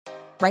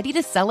Ready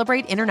to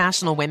celebrate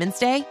International Women's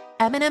Day?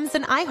 M&M's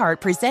and iHeart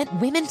present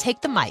Women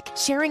Take the Mic,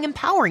 sharing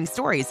empowering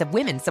stories of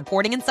women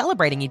supporting and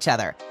celebrating each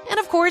other. And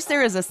of course,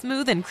 there is a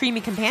smooth and creamy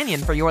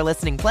companion for your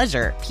listening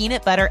pleasure,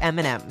 peanut butter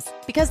M&M's.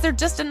 Because they're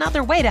just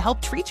another way to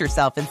help treat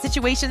yourself in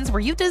situations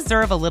where you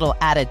deserve a little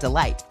added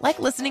delight, like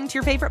listening to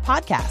your favorite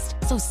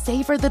podcast. So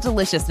savor the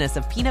deliciousness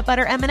of peanut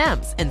butter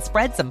M&M's and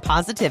spread some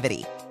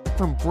positivity.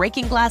 From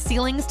breaking glass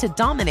ceilings to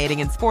dominating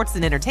in sports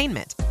and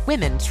entertainment,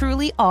 women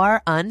truly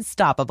are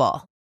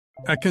unstoppable.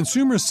 At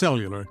Consumer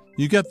Cellular,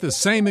 you get the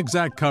same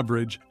exact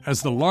coverage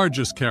as the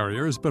largest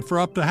carriers, but for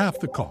up to half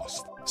the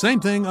cost. Same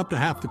thing, up to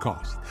half the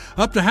cost.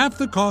 Up to half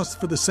the cost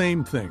for the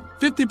same thing.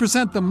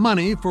 50% the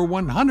money for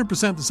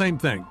 100% the same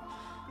thing.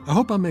 I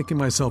hope I'm making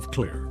myself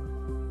clear.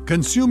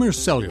 Consumer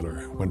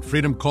Cellular. When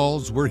freedom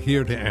calls, we're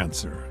here to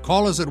answer.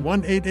 Call us at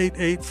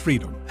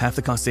 1-888-FREEDOM. Half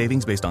the cost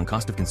savings based on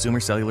cost of Consumer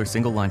Cellular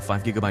single-line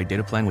 5GB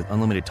data plan with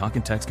unlimited talk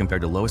and text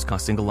compared to lowest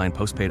cost single-line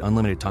postpaid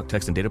unlimited talk,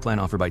 text, and data plan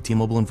offered by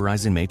T-Mobile and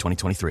Verizon May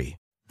 2023.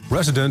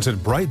 Residents at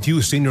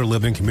Brightview Senior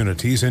Living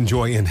Communities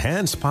enjoy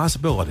enhanced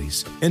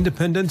possibilities,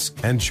 independence,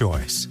 and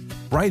choice.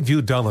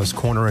 Brightview Dulles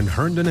Corner in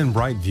Herndon and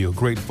Brightview,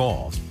 Great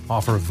Falls,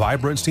 offer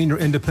vibrant senior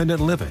independent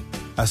living,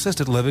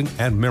 assisted living,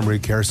 and memory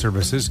care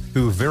services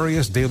through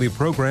various daily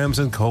programs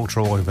and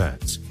cultural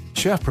events.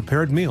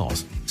 Chef-prepared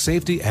meals,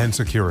 safety and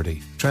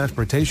security,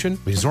 transportation,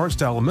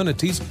 resort-style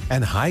amenities,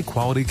 and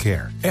high-quality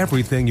care.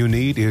 Everything you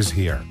need is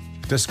here.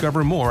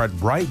 Discover more at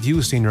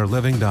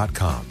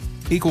brightviewseniorliving.com.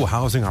 Equal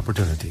housing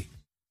opportunity.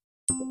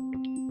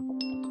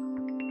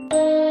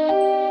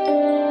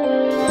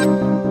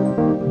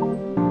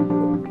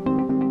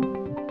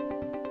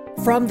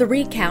 From The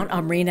Recount,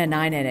 I'm Rena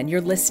Ninan, and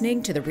you're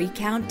listening to The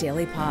Recount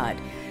Daily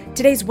Pod.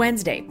 Today's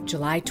Wednesday,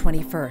 July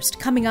 21st.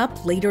 Coming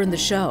up later in the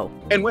show.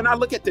 And when I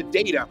look at the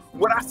data,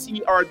 what I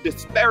see are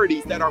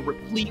disparities that are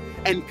replete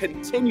and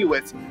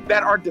continuous,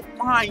 that are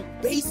defined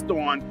based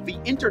on the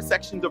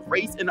intersections of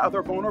race and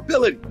other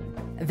vulnerability.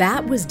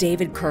 That was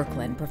David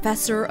Kirkland,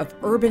 professor of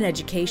urban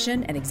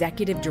education and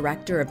executive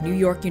director of New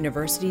York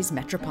University's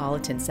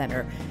Metropolitan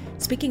Center,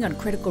 speaking on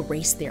critical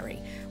race theory.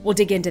 We'll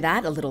dig into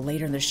that a little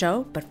later in the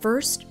show, but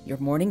first, your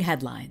morning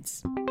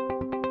headlines.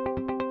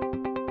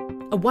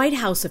 A White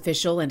House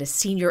official and a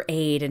senior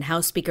aide in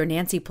House Speaker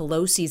Nancy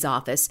Pelosi's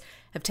office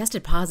have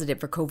tested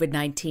positive for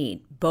COVID-19.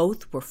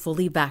 Both were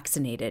fully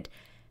vaccinated.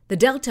 The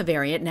Delta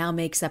variant now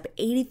makes up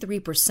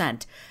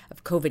 83%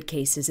 of COVID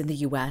cases in the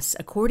U.S.,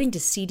 according to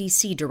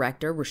CDC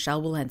Director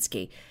Rochelle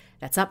Walensky.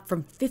 That's up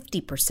from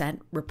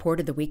 50%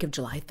 reported the week of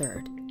July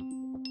 3rd.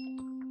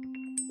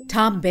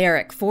 Tom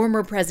Barrack,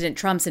 former President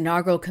Trump's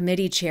inaugural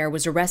committee chair,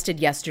 was arrested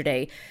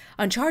yesterday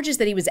on charges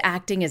that he was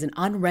acting as an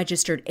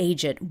unregistered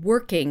agent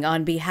working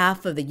on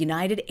behalf of the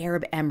United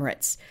Arab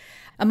Emirates.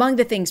 Among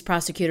the things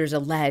prosecutors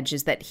allege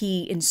is that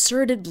he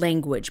inserted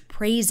language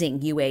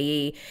praising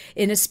UAE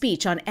in a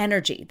speech on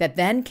energy that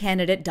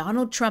then-candidate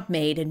Donald Trump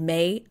made in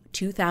May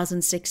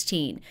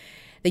 2016.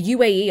 The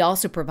UAE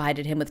also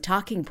provided him with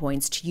talking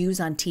points to use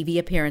on TV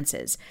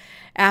appearances.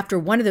 After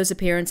one of those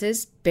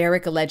appearances,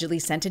 Barrack allegedly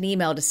sent an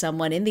email to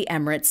someone in the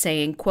Emirates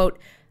saying, quote,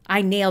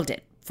 "I nailed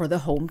it for the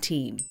home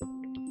team."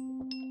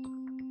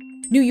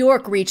 New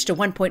York reached a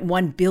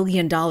 $1.1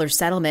 billion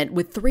settlement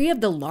with three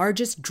of the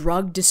largest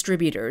drug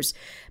distributors,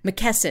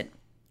 McKesson,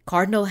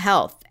 Cardinal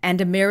Health, and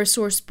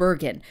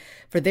AmerisourceBergen,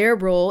 for their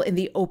role in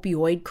the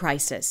opioid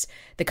crisis.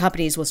 The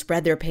companies will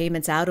spread their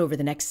payments out over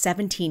the next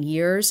 17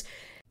 years.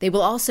 They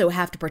will also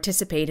have to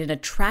participate in a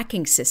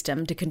tracking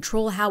system to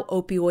control how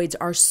opioids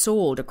are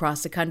sold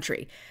across the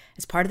country.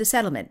 As part of the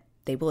settlement,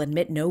 they will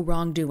admit no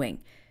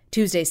wrongdoing.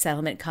 Tuesday's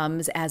settlement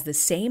comes as the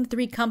same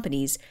three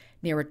companies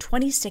near a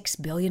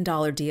 $26 billion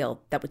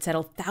deal that would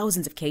settle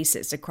thousands of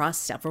cases across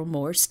several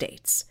more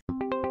states.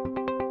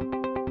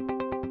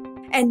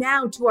 And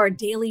now to our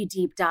daily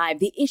deep dive.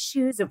 The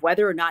issues of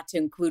whether or not to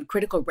include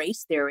critical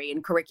race theory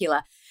in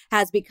curricula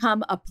has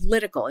become a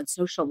political and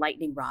social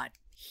lightning rod.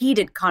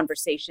 Heated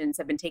conversations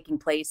have been taking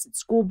place at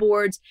school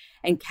boards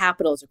and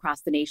capitals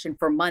across the nation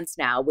for months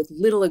now, with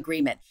little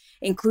agreement,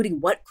 including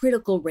what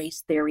critical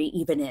race theory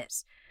even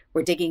is.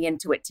 We're digging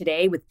into it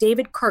today with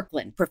David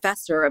Kirkland,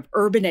 professor of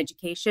urban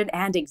education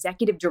and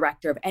executive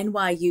director of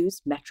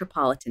NYU's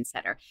Metropolitan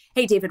Center.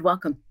 Hey, David,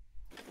 welcome.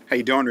 How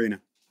you doing,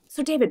 Rena?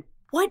 So, David,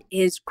 what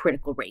is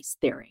critical race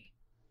theory?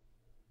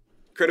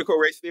 Critical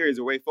race theory is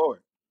a way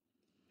forward.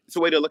 It's a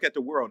way to look at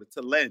the world. It's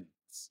a lens.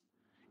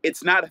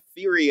 It's not a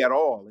theory at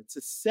all. It's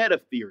a set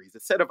of theories,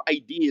 a set of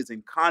ideas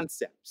and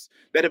concepts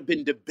that have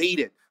been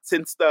debated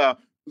since the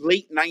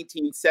late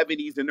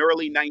 1970s and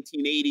early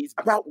 1980s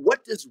about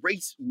what does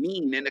race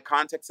mean in the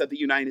context of the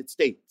United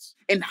States,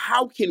 and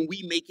how can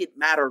we make it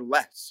matter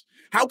less?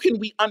 How can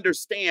we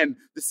understand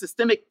the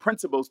systemic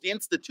principles, the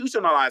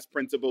institutionalized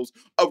principles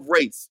of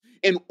race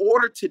in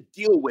order to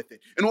deal with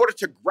it, in order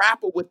to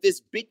grapple with this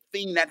big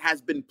thing that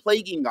has been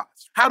plaguing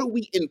us? How do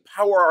we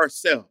empower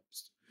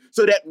ourselves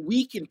so that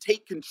we can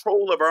take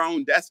control of our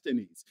own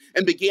destinies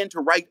and begin to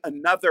write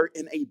another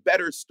and a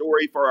better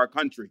story for our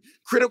country?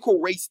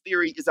 Critical race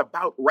theory is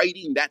about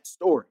writing that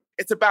story.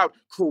 It's about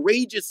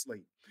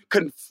courageously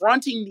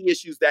confronting the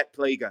issues that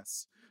plague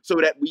us so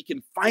that we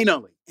can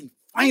finally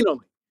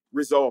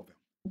resolve them.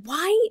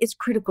 Why is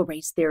critical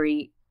race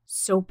theory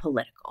so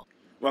political?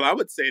 Well, I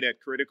would say that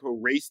critical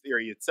race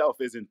theory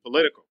itself isn't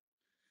political.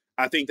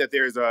 I think that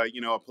there's a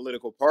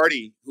political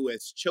party who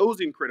has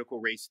chosen critical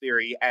race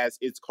theory as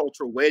its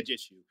cultural wedge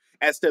issue,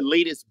 as the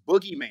latest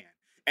boogeyman,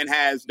 and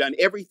has done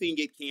everything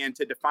it can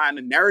to define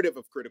a narrative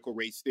of critical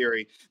race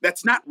theory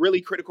that's not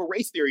really critical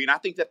race theory. And I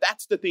think that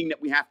that's the thing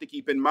that we have to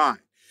keep in mind.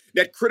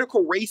 That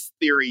critical race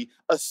theory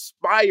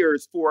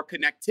aspires for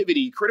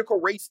connectivity. Critical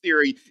race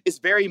theory is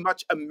very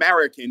much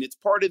American. It's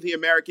part of the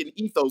American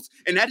ethos.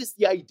 And that is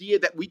the idea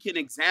that we can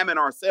examine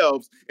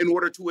ourselves in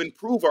order to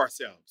improve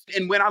ourselves.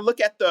 And when I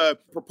look at the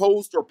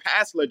proposed or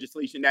passed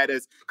legislation that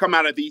has come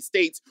out of these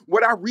states,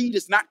 what I read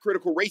is not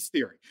critical race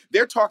theory.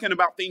 They're talking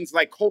about things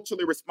like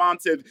culturally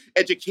responsive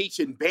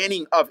education,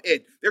 banning of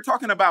it. They're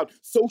talking about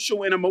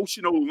social and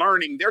emotional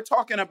learning. They're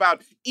talking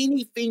about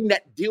anything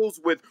that deals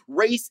with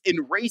race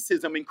and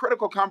racism and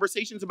critical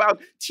conversations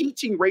about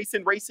teaching race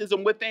and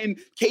racism within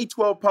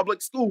K-12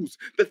 public schools.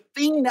 The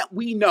thing that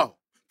we know,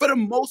 for the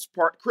most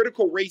part,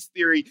 critical race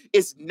theory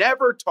is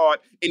never taught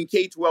in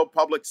K-12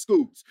 public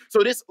schools.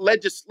 So this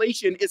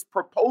legislation is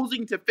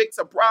proposing to fix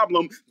a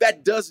problem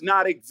that does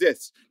not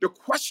exist. The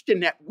question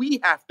that we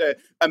have to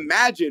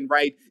imagine,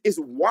 right, is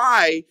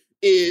why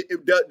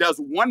does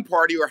one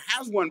party or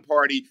has one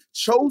party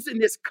chosen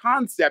this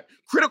concept,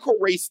 critical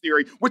race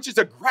theory, which is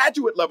a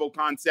graduate level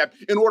concept,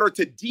 in order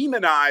to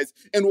demonize,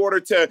 in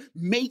order to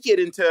make it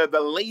into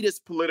the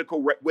latest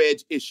political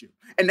wedge issue?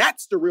 And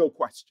that's the real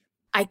question.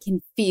 I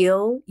can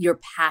feel your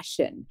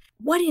passion.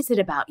 What is it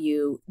about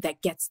you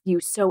that gets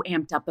you so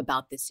amped up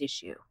about this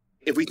issue?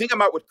 If we think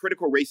about what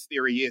critical race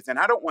theory is, and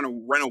I don't want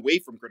to run away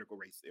from critical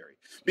race theory,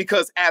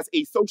 because as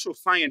a social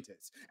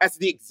scientist, as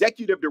the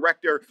executive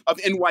director of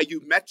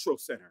NYU Metro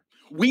Center,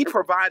 we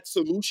provide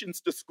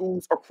solutions to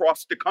schools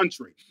across the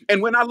country.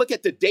 And when I look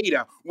at the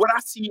data, what I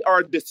see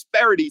are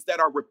disparities that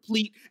are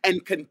replete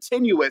and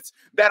continuous,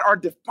 that are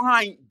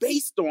defined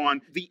based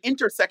on the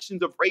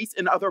intersections of race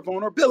and other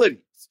vulnerabilities.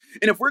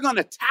 And if we're going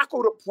to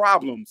tackle the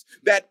problems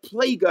that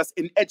plague us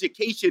in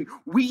education,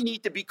 we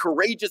need to be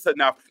courageous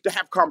enough to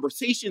have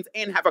conversations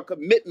and have a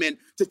commitment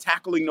to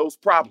tackling those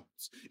problems.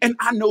 And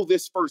I know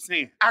this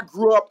firsthand. I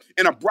grew up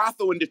in a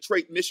brothel in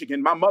Detroit,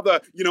 Michigan. My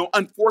mother,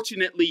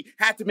 unfortunately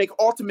had to make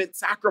ultimate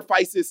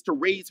sacrifices to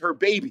raise her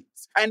babies.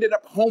 I ended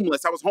up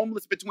homeless. I was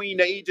homeless between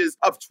the ages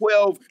of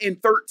 12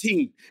 and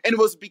 13. And it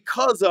was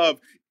because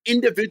of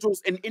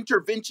individuals and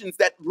interventions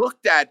that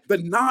looked at the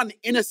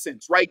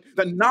non-innocence, right?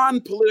 The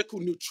non-political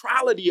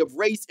neutrality of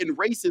race and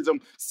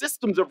racism,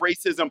 systems of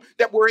racism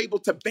that were able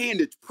to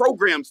bandage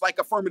programs like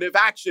affirmative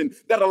action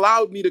that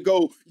allowed me to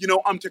go,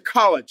 to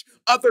college,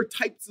 other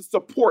types of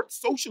support,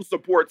 social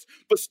supports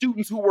for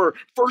students who were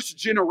first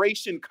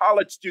generation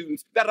college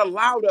students that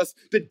allowed us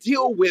to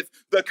deal with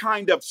the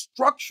kind of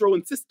structural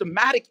and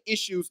systematic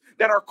issues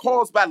that are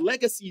caused by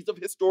legacies of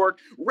historic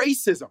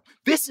racism.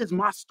 This is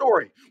my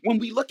story. When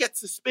we look at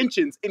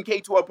suspensions in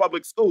K-12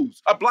 public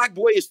schools, a Black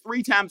boy is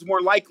 3 times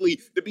more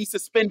likely to be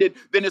suspended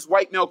than his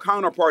white male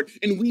counterpart.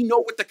 And we know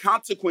what the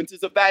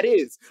consequences of that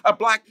is. A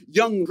Black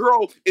young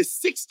girl is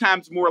 6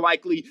 times more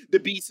likely to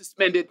be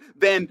suspended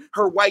than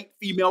her white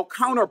female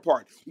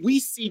counterpart. We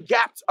see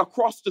gaps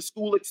across the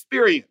school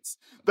experience.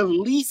 The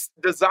least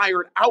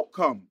desired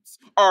outcomes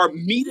are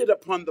meted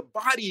upon the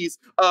bodies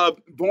of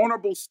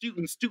vulnerable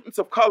students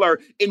of color,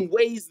 in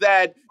ways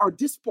that are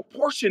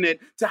disproportionate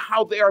to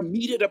how they are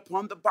meted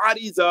upon the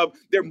bodies of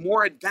their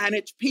more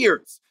advantaged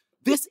peers.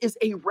 This is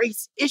a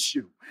race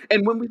issue.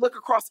 And when we look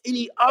across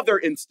any other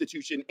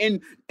institution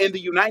in the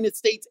United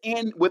States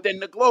and within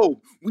the globe,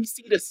 we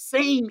see the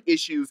same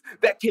issues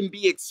that can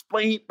be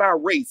explained by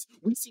race.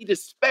 We see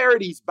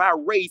disparities by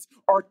race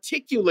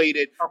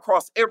articulated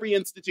across every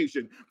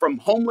institution, from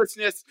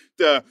homelessness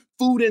to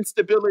food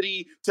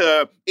instability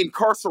to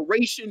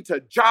incarceration to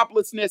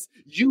joblessness.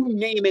 You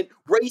name it,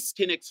 race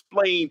can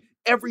explain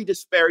every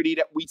disparity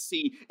that we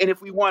see. And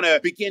if we want to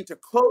begin to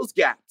close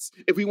gaps,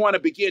 if we want to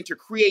begin to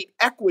create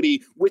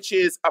equity, which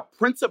is a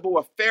principle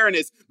of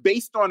fairness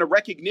based on a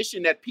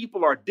recognition that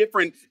people are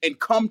different and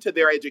come to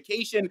their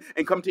education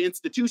and come to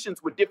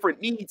institutions with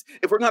different needs,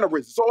 if we're going to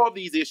resolve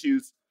these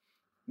issues,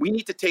 we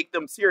need to take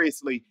them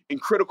seriously. And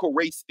critical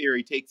race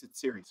theory takes it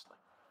seriously.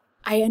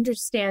 I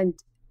understand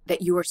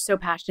that you are so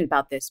passionate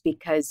about this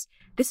because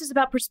this is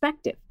about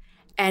perspective.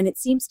 And it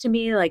seems to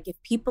me like if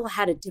people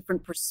had a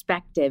different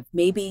perspective,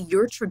 maybe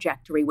your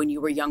trajectory when you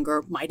were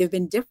younger might have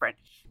been different.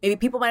 Maybe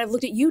people might have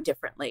looked at you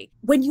differently.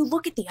 When you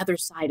look at the other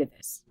side of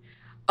this,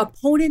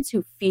 opponents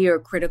who fear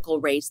critical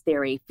race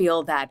theory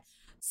feel that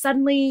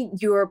suddenly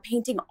you're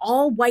painting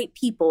all white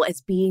people as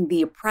being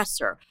the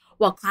oppressor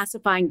while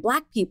classifying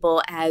Black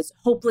people as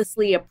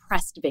hopelessly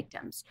oppressed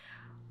victims.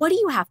 What do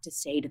you have to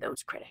say to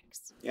those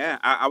critics? Yeah,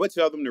 I would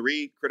tell them to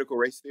read critical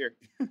race theory.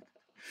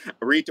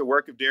 Read the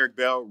work of Derek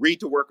Bell, read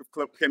the work of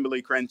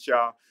Kimberly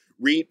Crenshaw,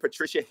 read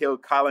Patricia Hill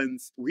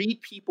Collins, read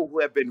people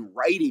who have been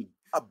writing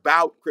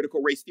about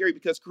critical race theory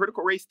because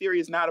critical race theory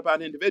is not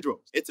about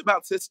individuals. It's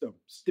about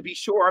systems. To be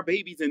sure, our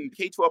babies in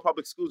K-12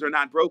 public schools are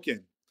not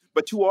broken,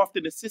 but too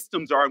often the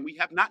systems are, and we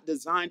have not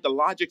designed the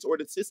logics or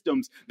the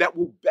systems that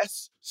will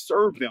best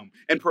serve them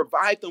and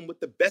provide them with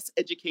the best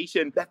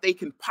education that they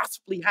can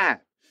possibly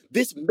have.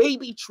 This may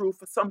be true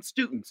for some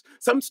students.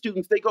 Some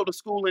students, they go to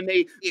school and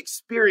they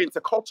experience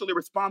a culturally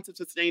responsive,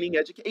 sustaining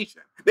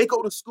education. They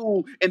go to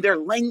school and their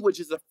language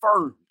is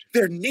affirmed.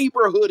 Their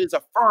neighborhood is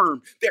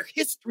affirmed. Their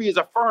history is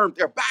affirmed.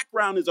 Their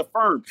background is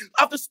affirmed.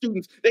 Other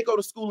students, they go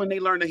to school and they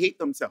learn to hate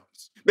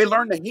themselves. They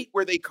learn to hate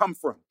where they come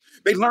from.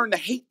 They learn to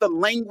hate the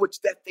language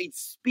that they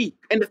speak.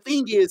 And the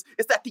thing is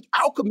that the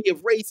alchemy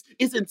of race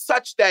isn't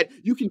such that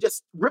you can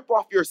just rip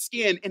off your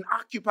skin and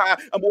occupy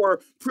a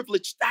more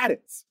privileged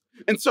status.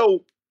 And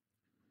so,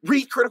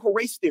 read critical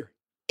race theory.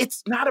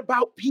 It's not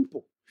about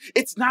people.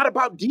 It's not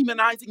about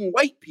demonizing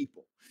white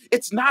people.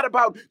 It's not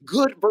about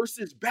good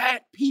versus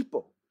bad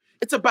people.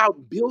 It's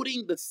about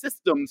building the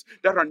systems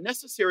that are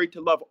necessary to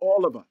love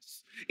all of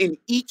us and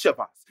each of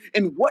us.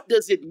 And what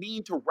does it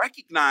mean to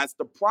recognize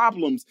the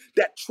problems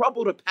that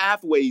trouble the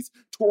pathways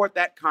toward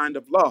that kind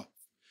of love?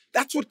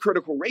 That's what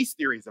critical race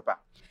theory is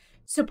about.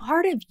 So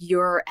part of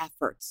your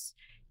efforts,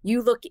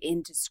 you look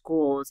into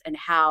schools and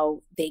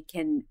how they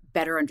can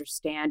better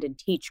understand and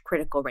teach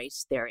critical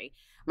race theory.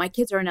 My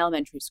kids are in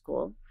elementary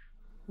school.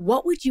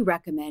 What would you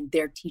recommend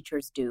their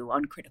teachers do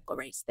on critical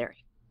race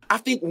theory? I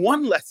think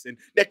one lesson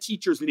that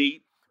teachers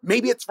need,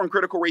 maybe it's from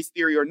critical race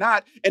theory or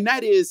not, and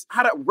that is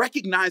how to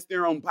recognize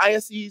their own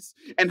biases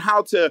and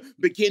how to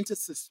begin to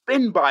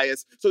suspend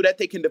bias so that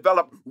they can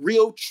develop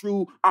real,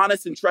 true,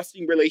 honest, and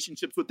trusting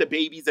relationships with the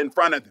babies in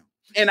front of them.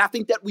 And I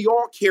think that we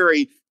all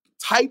carry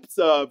types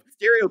of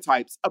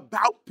stereotypes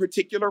about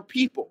particular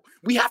people.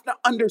 We have to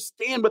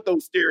understand what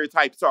those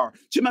stereotypes are.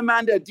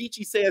 Chimamanda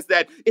Adichie says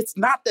that it's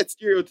not that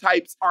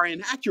stereotypes are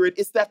inaccurate,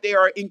 it's that they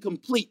are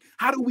incomplete.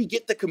 How do we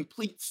get the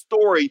complete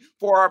story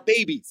for our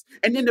babies?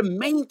 And then the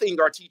main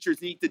thing our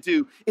teachers need to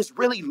do is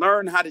really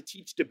learn how to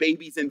teach the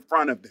babies in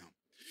front of them.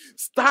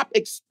 Stop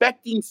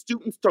expecting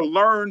students to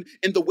learn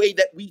in the way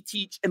that we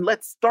teach, and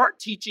let's start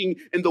teaching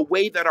in the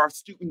way that our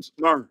students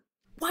learn.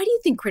 Why do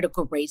you think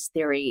critical race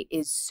theory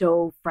is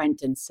so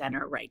front and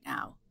center right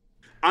now?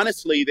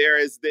 Honestly, there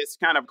is this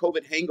kind of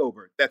COVID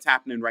hangover that's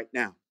happening right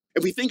now.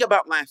 If we think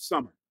about last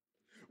summer,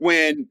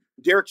 when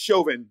Derek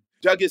Chauvin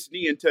dug his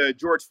knee into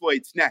George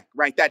Floyd's neck,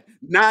 right? That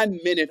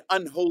 9-minute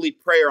unholy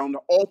prayer on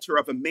the altar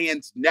of a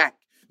man's neck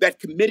that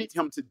committed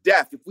him to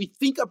death. If we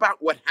think about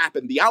what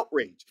happened, the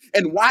outrage,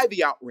 and why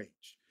the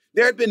outrage,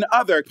 there had been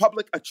other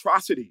public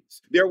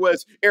atrocities. There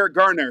was Eric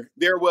Garner.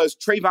 There was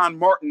Trayvon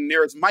Martin.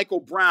 There was Michael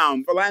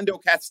Brown, Philando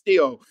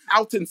Castile,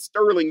 Alton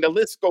Sterling. The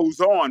list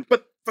goes on.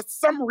 But for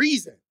some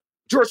reason,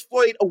 George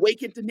Floyd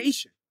awakened the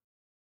nation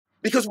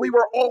because we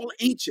were all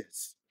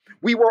anxious.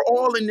 We were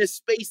all in this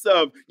space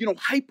of,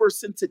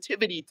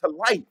 hypersensitivity to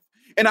life.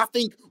 And I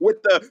think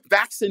with the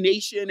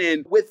vaccination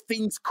and with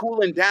things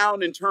cooling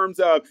down in terms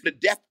of the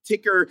death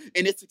ticker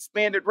and its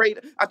expanded rate,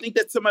 I think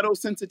that some of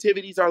those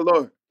sensitivities are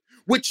lower,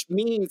 which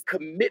means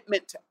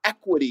commitment to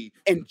equity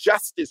and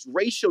justice,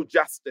 racial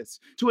justice.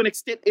 To an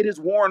extent, it is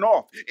worn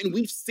off. And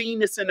we've seen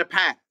this in the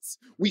past.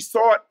 We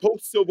saw it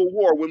post-Civil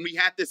War when we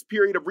had this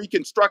period of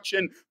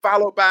Reconstruction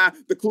followed by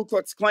the Ku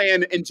Klux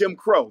Klan and Jim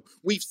Crow.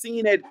 We've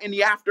seen it in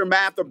the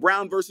aftermath of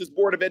Brown versus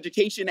Board of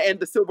Education and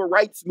the Civil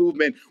Rights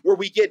Movement, where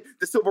we get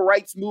the Civil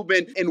Rights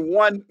Movement in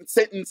one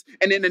sentence,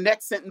 and in the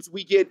next sentence,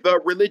 we get the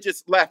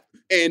religious left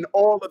and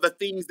all of the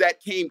things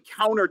that came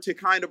counter to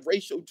kind of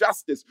racial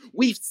justice.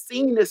 We've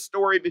seen this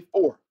story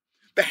before.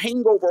 The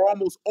hangover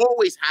almost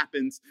always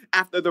happens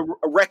after the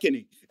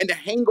reckoning. And the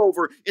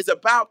hangover is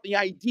about the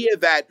idea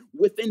that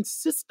within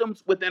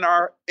systems in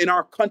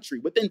our country,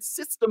 within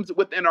systems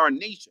within our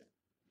nation,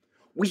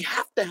 we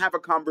have to have a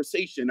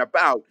conversation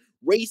about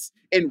race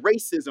and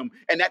racism.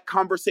 And that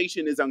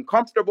conversation is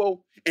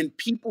uncomfortable, and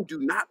people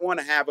do not want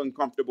to have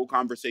uncomfortable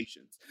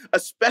conversations,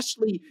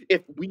 especially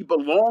if we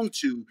belong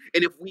to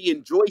and if we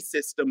enjoy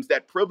systems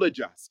that privilege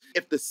us.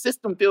 If the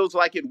system feels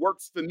like it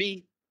works for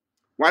me,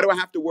 why do I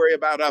have to worry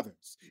about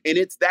others? And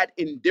it's that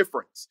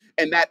indifference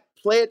and that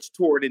pledge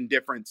toward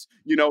indifference,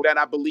 that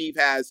I believe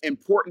has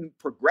important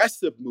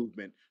progressive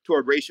movement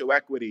toward racial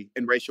equity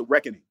and racial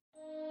reckoning.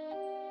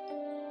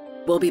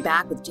 We'll be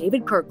back with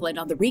David Kirkland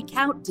on the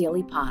Recount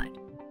Daily Pod.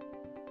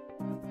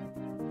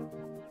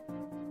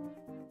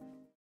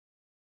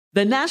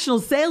 The national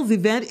sales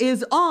event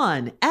is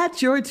on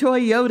at your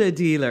Toyota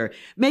dealer,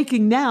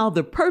 making now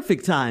the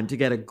perfect time to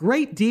get a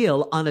great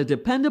deal on a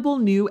dependable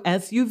new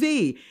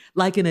SUV,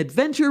 like an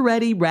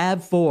adventure-ready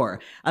RAV4.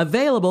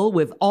 Available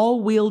with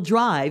all-wheel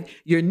drive,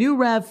 your new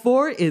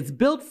RAV4 is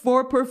built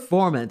for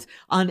performance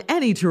on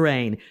any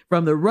terrain,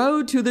 from the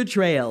road to the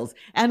trails,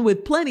 and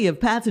with plenty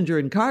of passenger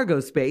and cargo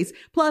space,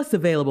 plus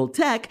available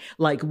tech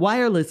like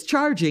wireless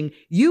charging,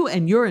 you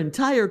and your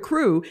entire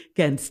crew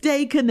can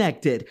stay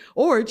connected.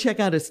 Or check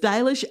out a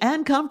stylish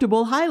and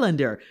comfortable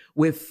Highlander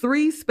with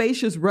 3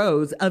 spacious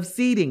rows of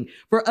seating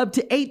for up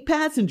to 8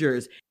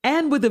 passengers.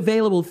 And with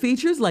available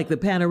features like the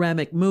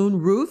panoramic moon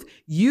roof,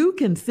 you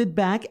can sit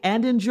back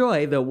and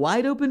enjoy the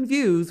wide open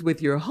views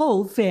with your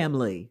whole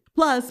family.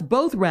 Plus,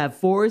 both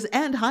RAV4s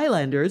and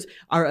Highlanders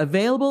are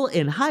available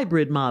in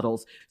hybrid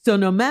models. So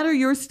no matter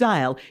your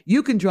style,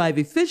 you can drive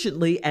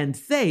efficiently and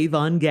save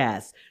on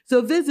gas.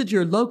 So visit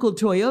your local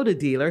Toyota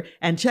dealer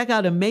and check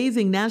out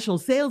amazing national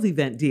sales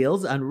event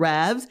deals on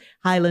RAVs,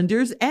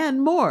 Highlanders,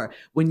 and more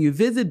when you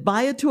visit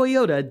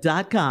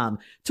buyatoyota.com.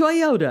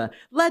 Toyota,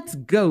 let's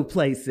go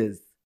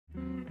places.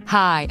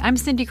 Hi, I'm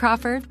Cindy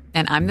Crawford,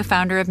 and I'm the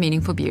founder of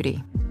Meaningful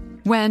Beauty.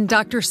 When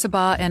Dr.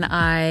 Sabah and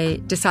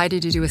I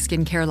decided to do a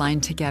skincare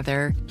line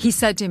together, he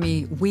said to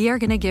me, we are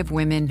going to give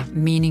women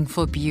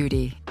meaningful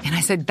beauty. And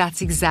I said,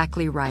 that's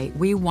exactly right.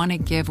 We want to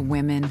give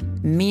women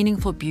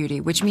meaningful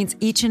beauty, which means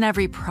each and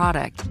every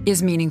product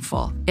is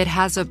meaningful. It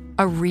has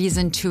a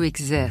reason to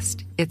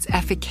exist. It's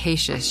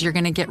efficacious. You're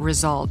going to get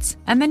results.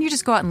 And then you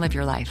just go out and live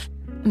your life.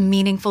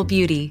 Meaningful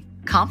Beauty.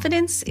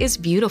 Confidence is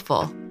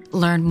beautiful.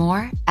 Learn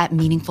more at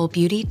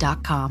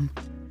meaningfulbeauty.com.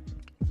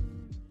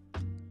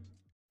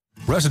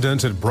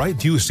 Residents at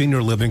Brightview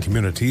Senior Living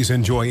Communities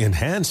enjoy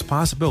enhanced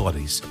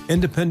possibilities,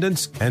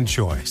 independence, and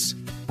choice.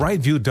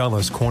 Brightview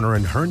Dulles Corner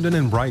in Herndon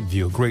and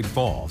Brightview, Great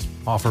Falls,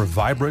 offer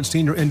vibrant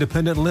senior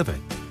independent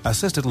living,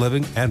 assisted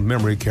living, and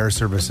memory care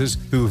services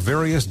through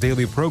various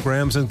daily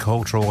programs and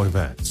cultural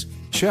events.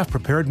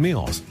 Chef-prepared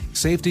meals,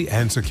 safety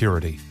and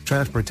security,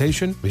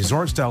 transportation,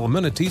 resort-style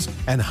amenities,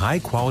 and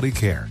high-quality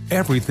care.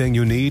 Everything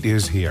you need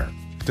is here.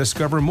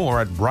 Discover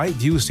more at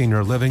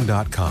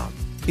brightviewseniorliving.com.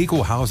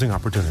 Equal housing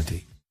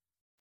opportunity.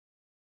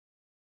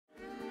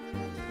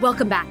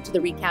 Welcome back to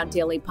the Recount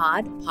Daily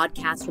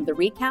podcast from The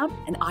Recount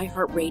and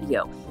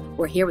iHeartRadio.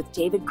 We're here with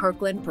David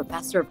Kirkland,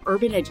 professor of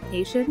urban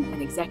education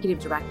and executive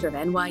director of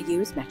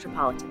NYU's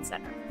Metropolitan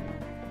Center.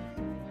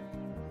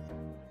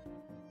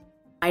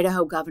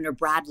 Idaho Governor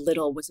Brad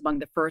Little was among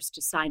the first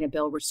to sign a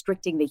bill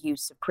restricting the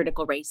use of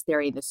critical race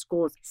theory in the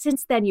schools.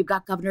 Since then, you've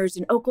got governors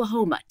in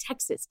Oklahoma,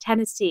 Texas,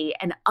 Tennessee,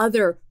 and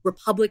other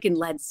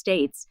Republican-led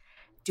states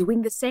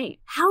doing the same.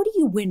 How do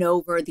you win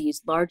over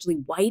these largely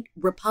white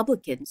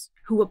Republicans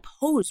who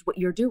oppose what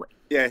you're doing?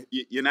 Yeah,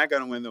 you're not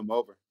going to win them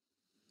over.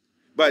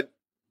 But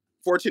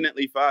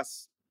fortunately for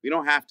us, we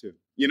don't have to.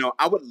 You know,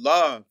 I would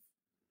love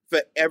for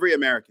every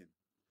American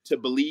to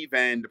believe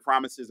in the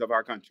promises of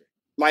our country.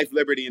 Life,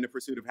 liberty, and the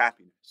pursuit of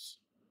happiness.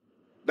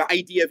 The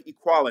idea of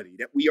equality,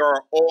 that we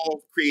are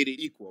all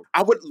created equal.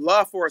 I would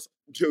love for us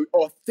to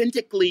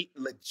authentically,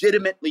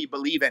 legitimately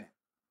believe in it.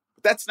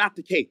 But that's not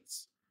the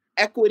case.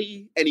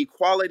 Equity and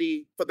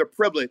equality for the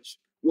privileged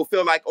will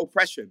feel like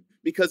oppression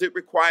because it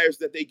requires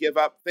that they give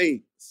up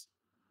things,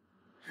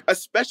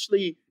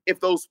 especially if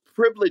those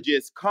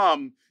privileges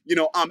come,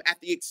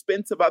 at the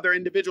expense of other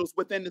individuals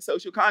within the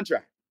social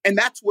contract. And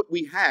that's what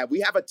we have.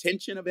 We have a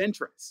tension of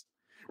interest,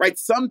 right?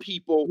 Some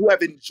people who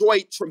have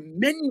enjoyed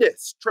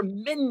tremendous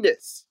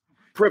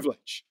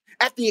privilege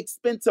at the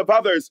expense of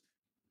others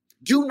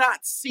do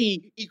not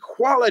see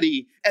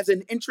equality as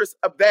an interest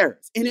of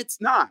theirs. And it's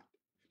not.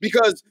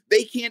 Because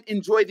they can't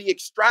enjoy the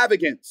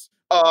extravagance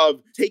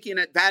of taking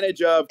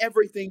advantage of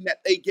everything that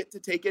they get to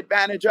take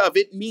advantage of.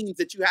 It means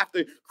that you have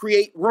to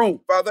create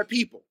room for other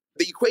people.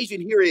 The equation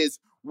here is,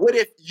 what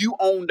if you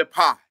owned a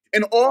pie?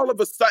 And all of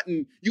a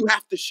sudden, you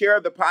have to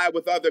share the pie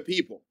with other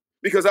people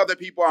because other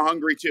people are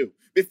hungry too.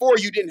 Before,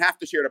 you didn't have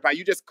to share the pie.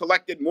 You just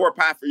collected more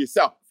pie for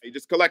yourself. You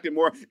just collected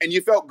more, and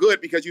you felt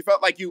good because you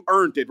felt like you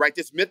earned it, right?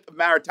 This myth of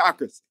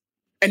meritocracy.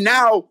 And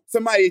now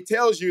somebody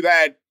tells you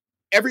that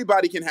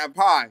everybody can have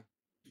pie.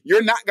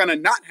 You're not going to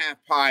not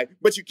have pie,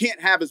 but you can't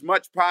have as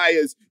much pie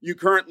as you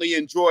currently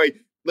enjoy.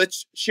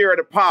 Let's share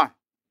the pie.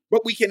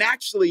 But we can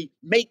actually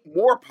make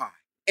more pie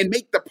and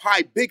make the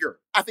pie bigger.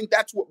 I think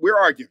that's what we're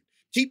arguing.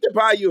 Keep the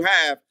pie you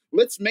have.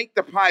 Let's make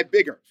the pie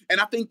bigger.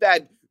 And I think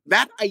that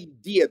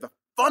idea, the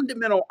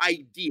fundamental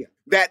idea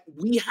that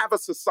we have a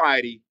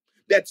society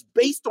that's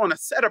based on a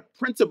set of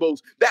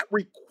principles that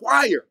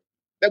require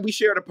that we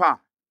share the pie,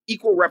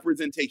 equal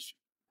representation,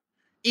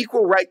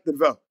 equal right to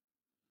vote.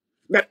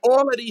 That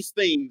all of these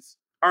things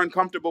are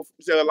uncomfortable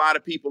to a lot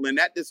of people, and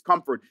that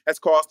discomfort has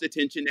caused the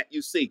tension that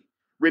you see.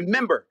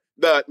 Remember,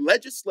 the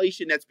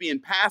legislation that's being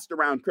passed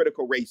around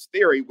critical race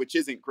theory, which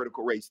isn't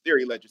critical race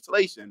theory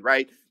legislation,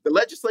 right? The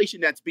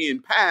legislation that's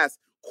being passed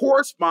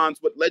corresponds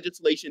with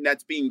legislation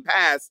that's being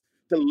passed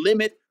to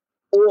limit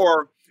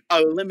or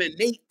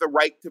eliminate the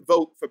right to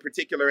vote for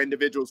particular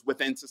individuals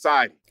within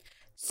society.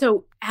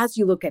 So as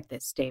you look at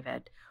this,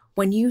 David,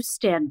 when you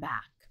stand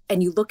back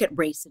and you look at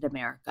race in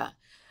America,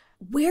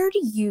 where do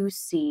you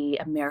see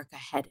America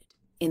headed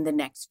in the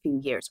next few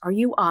years? Are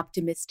you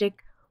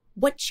optimistic?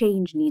 What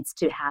change needs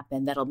to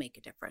happen that'll make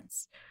a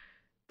difference?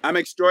 I'm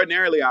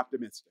extraordinarily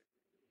optimistic.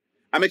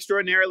 I'm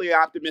extraordinarily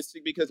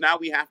optimistic because now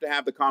we have to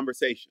have the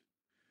conversation.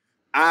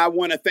 I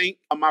want to thank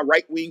my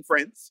right-wing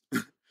friends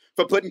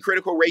for putting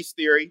critical race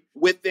theory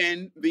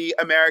within the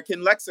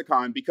American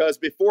lexicon, because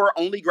before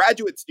only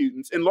graduate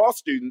students and law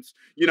students,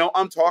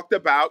 talked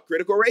about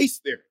critical race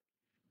theory.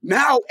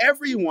 Now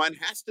everyone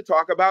has to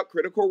talk about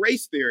critical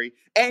race theory,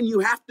 and you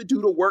have to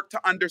do the work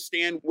to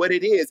understand what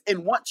it is.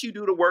 And once you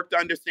do the work to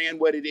understand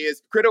what it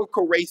is,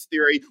 critical race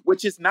theory,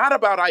 which is not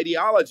about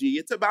ideology,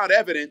 it's about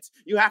evidence,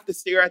 you have to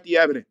stare at the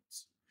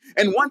evidence.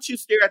 And once you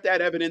stare at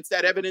that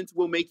evidence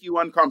will make you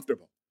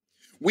uncomfortable.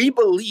 We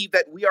believe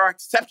that we are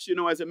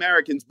exceptional as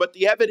Americans, but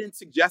the evidence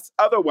suggests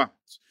otherwise.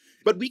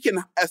 But we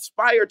can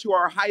aspire to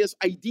our highest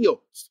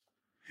ideals.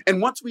 And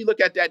once we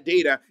look at that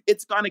data,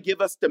 it's going to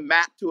give us the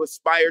map to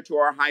aspire to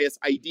our highest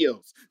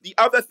ideals. The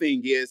other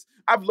thing is,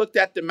 I've looked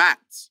at the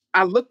maps.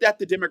 I looked at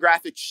the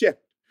demographic shift.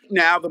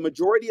 Now, the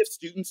majority of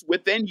students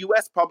within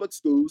U.S. public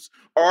schools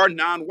are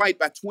non-white.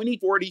 By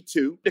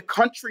 2042, the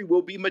country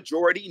will be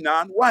majority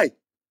non-white.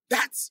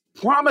 That's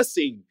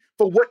promising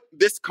for what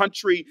this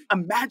country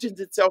imagines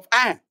itself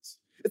as.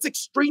 It's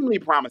extremely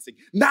promising.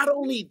 Not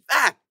only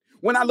that,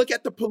 when I look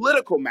at the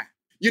political map,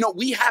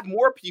 we have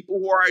more people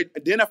who are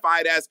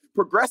identified as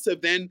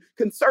progressive than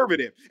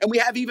conservative. And we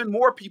have even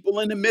more people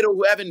in the middle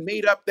who haven't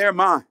made up their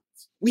minds.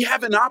 We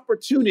have an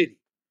opportunity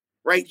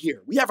right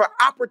here. We have an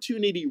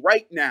opportunity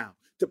right now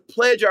to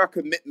pledge our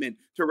commitment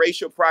to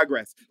racial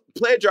progress,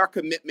 pledge our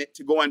commitment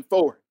to going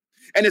forward.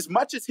 And as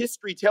much as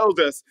history tells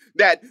us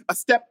that a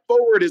step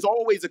forward is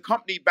always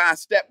accompanied by a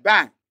step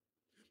back,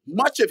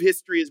 much of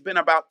history has been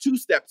about 2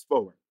 steps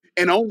forward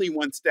and only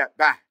 1 step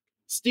back.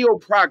 Still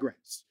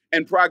progress.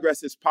 And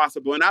progress is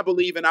possible. And I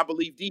believe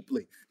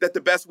deeply that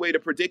the best way to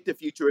predict the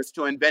future is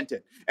to invent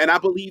it. And I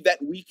believe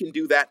that we can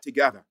do that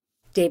together.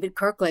 David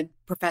Kirkland,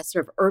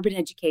 professor of urban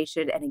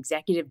education and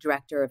executive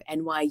director of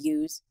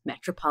NYU's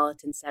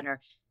Metropolitan Center.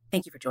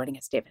 Thank you for joining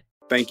us, David.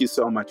 Thank you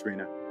so much,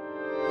 Rena.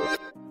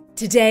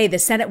 Today, the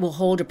Senate will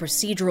hold a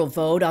procedural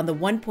vote on the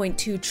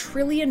 $1.2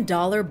 trillion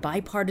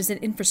bipartisan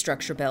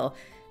infrastructure bill.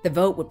 The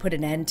vote would put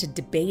an end to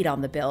debate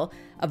on the bill,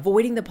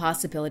 avoiding the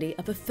possibility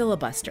of a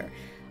filibuster.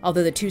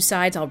 Although the two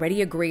sides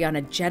already agree on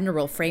a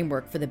general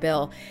framework for the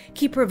bill,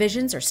 key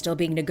provisions are still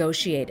being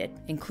negotiated,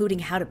 including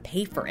how to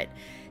pay for it.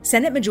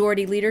 Senate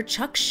Majority Leader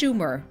Chuck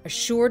Schumer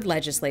assured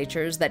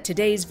legislators that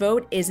today's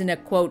vote isn't a,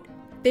 quote,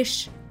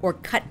 fish or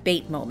cut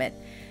bait moment,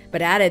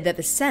 but added that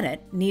the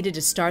Senate needed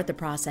to start the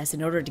process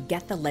in order to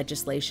get the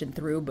legislation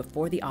through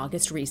before the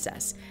August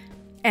recess.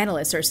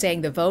 Analysts are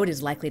saying the vote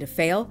is likely to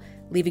fail,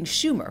 leaving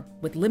Schumer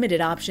with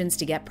limited options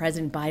to get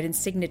President Biden's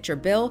signature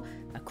bill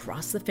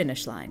across the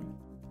finish line.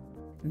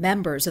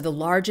 Members of the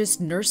largest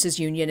nurses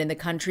union in the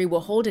country will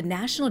hold a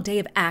national day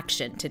of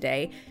action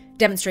today.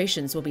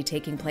 Demonstrations will be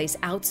taking place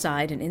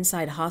outside and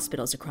inside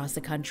hospitals across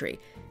the country.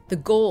 The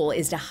goal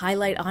is to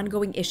highlight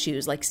ongoing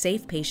issues like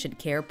safe patient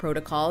care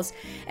protocols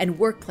and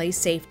workplace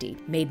safety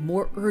made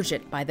more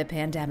urgent by the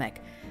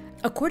pandemic.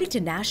 According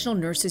to National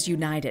Nurses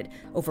United,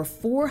 over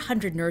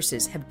 400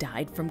 nurses have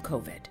died from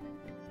COVID.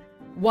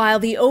 While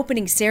the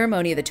opening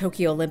ceremony of the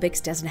Tokyo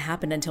Olympics doesn't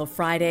happen until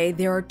Friday,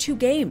 there are 2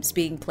 games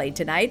being played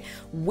tonight,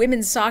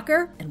 women's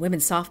soccer and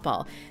women's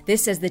softball.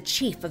 This as the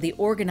chief of the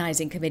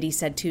organizing committee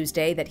said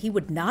Tuesday that he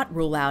would not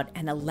rule out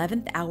an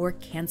 11th hour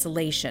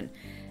cancellation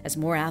as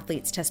more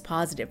athletes test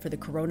positive for the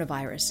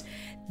coronavirus.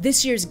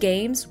 This year's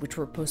games, which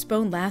were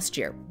postponed last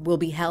year, will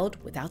be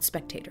held without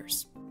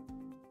spectators.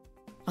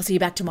 I'll see you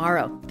back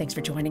tomorrow. Thanks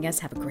for joining us.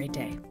 Have a great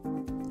day.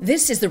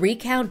 This is the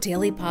Recount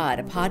Daily Pod,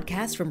 a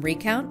podcast from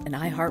Recount and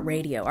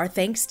iHeartRadio. Our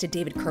thanks to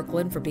David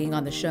Kirkland for being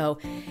on the show.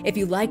 If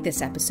you like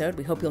this episode,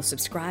 we hope you'll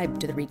subscribe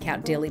to the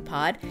Recount Daily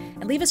Pod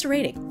and leave us a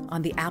rating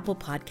on the Apple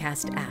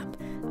Podcast app.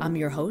 I'm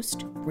your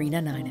host,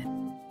 Rena Ninan.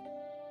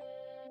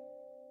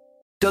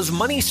 Does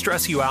money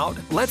stress you out?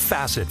 Let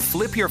Facet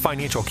flip your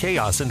financial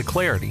chaos into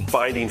clarity.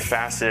 Finding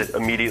Facet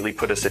immediately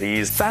put us at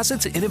ease.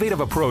 Facet's innovative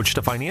approach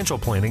to financial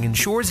planning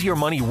ensures your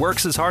money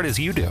works as hard as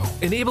you do,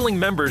 enabling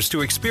members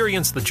to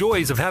experience the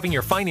joys of having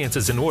your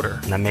finances in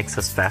order. And that makes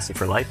us Facet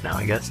for life now,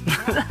 I guess.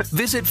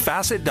 Visit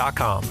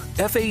Facet.com,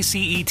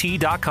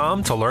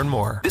 FACET.com to learn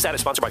more. This ad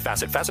is sponsored by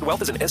Facet. Facet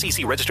Wealth is an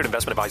SEC registered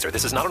investment advisor.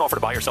 This is not an offer to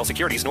buy or sell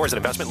securities, nor is it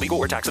investment, legal,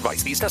 or tax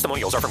advice. These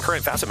testimonials are from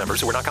current Facet members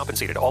who are not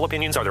compensated. All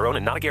opinions are their own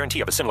and not a guarantee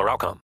of a similar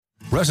outcome.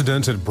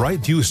 Residents at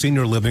Brightview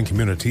Senior Living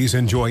Communities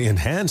enjoy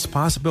enhanced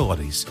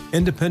possibilities,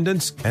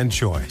 independence, and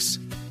choice.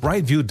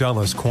 Brightview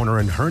Dulles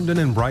Corner in Herndon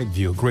and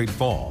Brightview, Great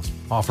Falls,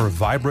 offer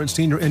vibrant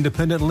senior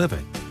independent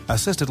living,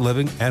 assisted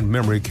living, and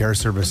memory care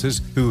services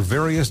through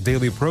various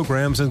daily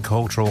programs and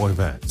cultural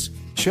events.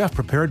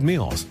 Chef-prepared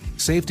meals,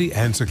 safety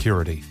and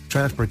security,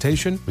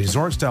 transportation,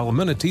 resort-style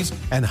amenities,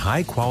 and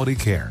high-quality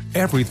care.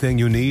 Everything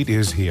you need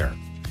is here.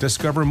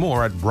 Discover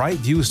more at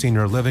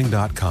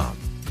brightviewseniorliving.com.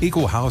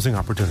 Equal housing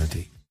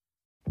opportunity.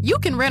 You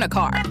can rent a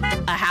car,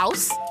 a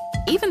house,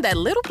 even that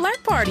little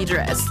black party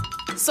dress.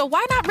 So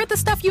why not rent the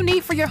stuff you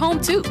need for your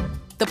home, too?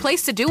 The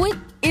place to do it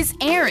is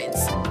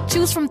Aaron's.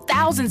 Choose from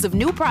thousands of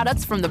new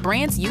products from the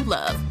brands you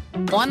love,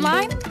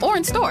 online or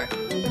in store.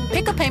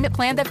 Pick a payment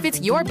plan that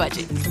fits your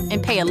budget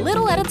and pay a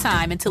little at a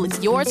time until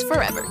it's yours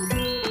forever.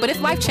 But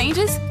if life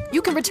changes,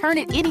 you can return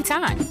it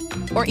anytime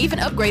or even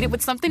upgrade it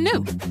with something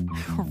new.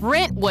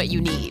 Rent what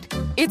you need.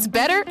 It's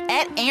better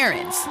at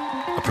Aaron's.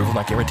 Approval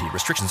not guaranteed.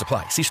 Restrictions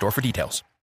apply. See store for details.